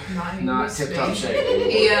 Nope. Not, Not tip top shape.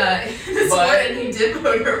 Yeah, this But- morning he did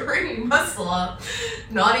put a ring muscle up,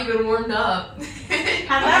 not even warmed up.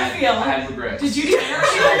 How'd that I feel? had regrets. Did you do air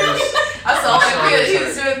Shoulders. I saw My him. shoulders He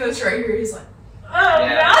was doing this right here. He's like, Oh,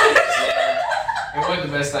 Yeah. God. Yeah. It wasn't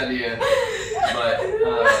the best idea,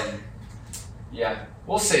 but yeah,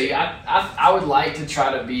 we'll see. I would like to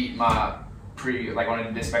try to beat my like when I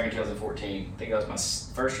did this back in 2014. I think that was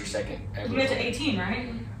my first or second ever. You got to 18, right?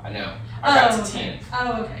 I know. I got to okay. 10.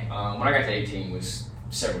 Oh, okay. When I got to 18 was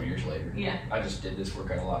several years later. Yeah. I just did this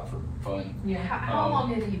workout a lot for fun. Yeah. how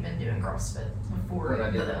long have you been doing CrossFit before When I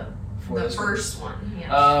did the this one. first one?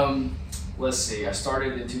 Yeah. Let's see. I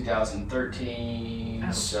started in 2013,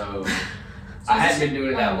 Oh. so So I this- hadn't been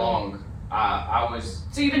doing it that oh. long. I was.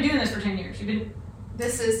 So you've been doing this for 10 years.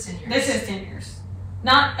 This is 10 years. This is 10 years.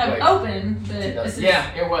 Not Wait. open, but this is.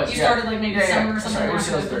 Yeah, it was. You yeah. started like maybe Yeah, summer or that's something right. It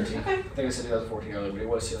was like that. 2013. Okay. I think I said 2014 earlier, but it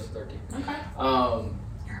was 2013. Okay.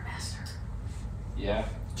 You're a master. Yeah.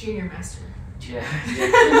 Junior master. Yeah.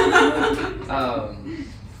 yeah.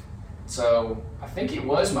 So I think it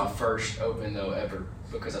was my first open though ever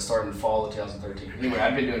because I started in the fall of 2013. Anyway,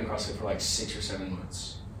 I'd been doing CrossFit for like 6 or 7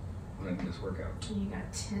 months when I did this workout. You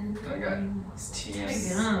got 10. I got 10.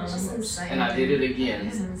 That's insane. And I did it That is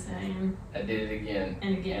again. insane. I did it again.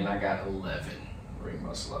 And again. And I got 11 ring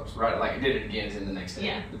muscle ups. Right, like I did it again in the next day.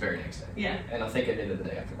 Yeah. The very next day. Yeah. And I think I did it the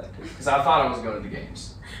day after that too. Because I thought I was going to the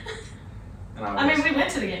games. And I mean, we went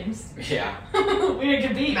to the games. Yeah. We didn't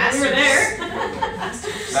compete, but we Masters. were there.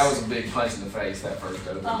 That was a big punch in the face, that first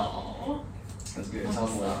open. Oh, That's good. I'm Tell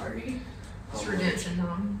me what. sorry. It's redemption,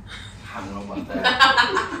 Tom. I don't know about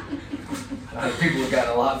that. People have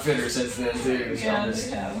gotten a lot fitter since then too. So Yeah, I'm just,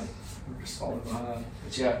 they have. we're just falling behind.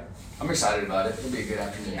 But yeah, I'm excited about it. It'll be a good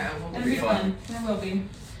afternoon. Yeah, well, It'll be fun. It will be.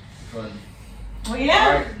 Fun. Well, yeah.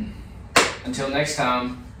 All right. Until next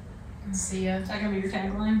time, see ya. Is that gonna be your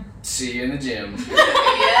tagline? see you in the gym.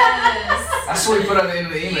 Yes. That's what we put on the end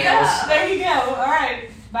of the emails. Yeah. There you go. All right.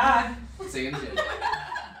 Bye. See you in the gym.